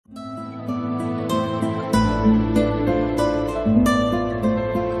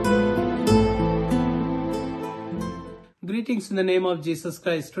Greetings in the name of Jesus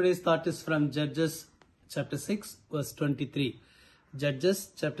Christ. Today's thought is from Judges chapter 6 verse 23.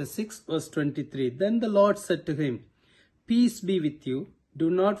 Judges chapter 6 verse 23. Then the Lord said to him, "Peace be with you. Do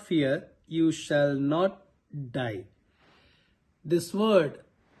not fear. You shall not die." This word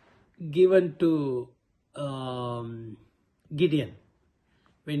given to Gideon.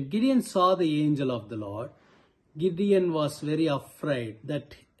 When Gideon saw the angel of the Lord, Gideon was very afraid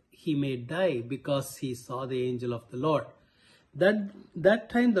that he may die because he saw the angel of the Lord. That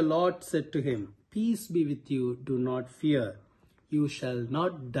time the Lord said to him, "Peace be with you, do not fear, you shall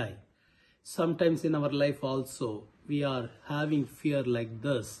not die." Sometimes in our life also, we are having fear like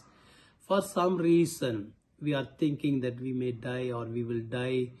this. For some reason, we are thinking that we may die or we will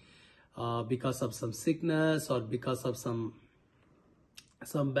die because of some sickness or because of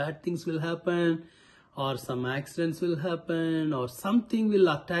some bad things will happen, or some accidents will happen, or something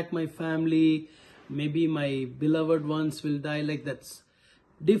will attack my family, maybe my beloved ones will die. Like that's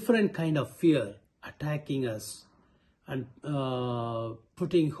different kind of fear attacking us and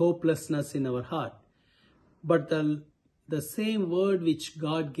putting hopelessness in our heart. But the same word which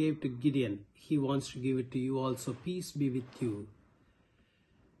God gave to Gideon, he wants to give it to you also. Peace be with you.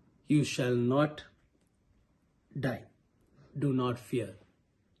 You shall not die. Do not fear.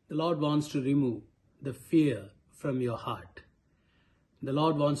 The Lord wants to remove the fear from your heart. The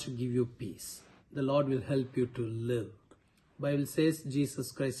Lord wants to give you peace. The Lord will help you to live. Bible says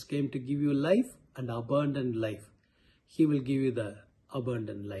Jesus Christ came to give you life and abundant life. He will give you the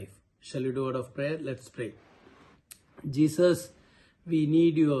abundant life. Shall we do a word of prayer? Let's pray. Jesus, we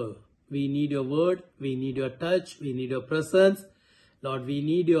need your word. We need your touch. We need your presence. Lord, we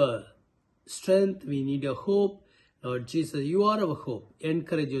need your strength. We need your hope. Lord Jesus, you are our hope.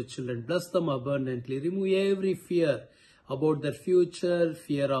 Encourage your children. Bless them abundantly. Remove every fear about their future,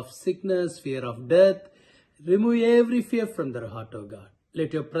 fear of sickness, fear of death. Remove every fear from their heart, oh God.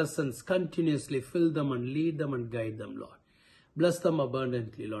 Let your presence continuously fill them and lead them and guide them, Lord. Bless them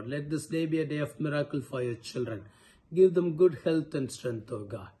abundantly, Lord. Let this day be a day of miracle for your children. Give them good health and strength, oh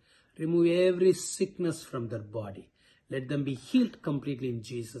God. Remove every sickness from their body. Let them be healed completely in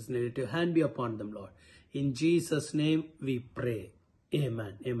Jesus' name. Let your hand be upon them, Lord. In Jesus' name we pray.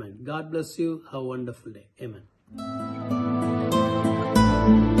 Amen. Amen. God bless you. Have a wonderful day. Amen.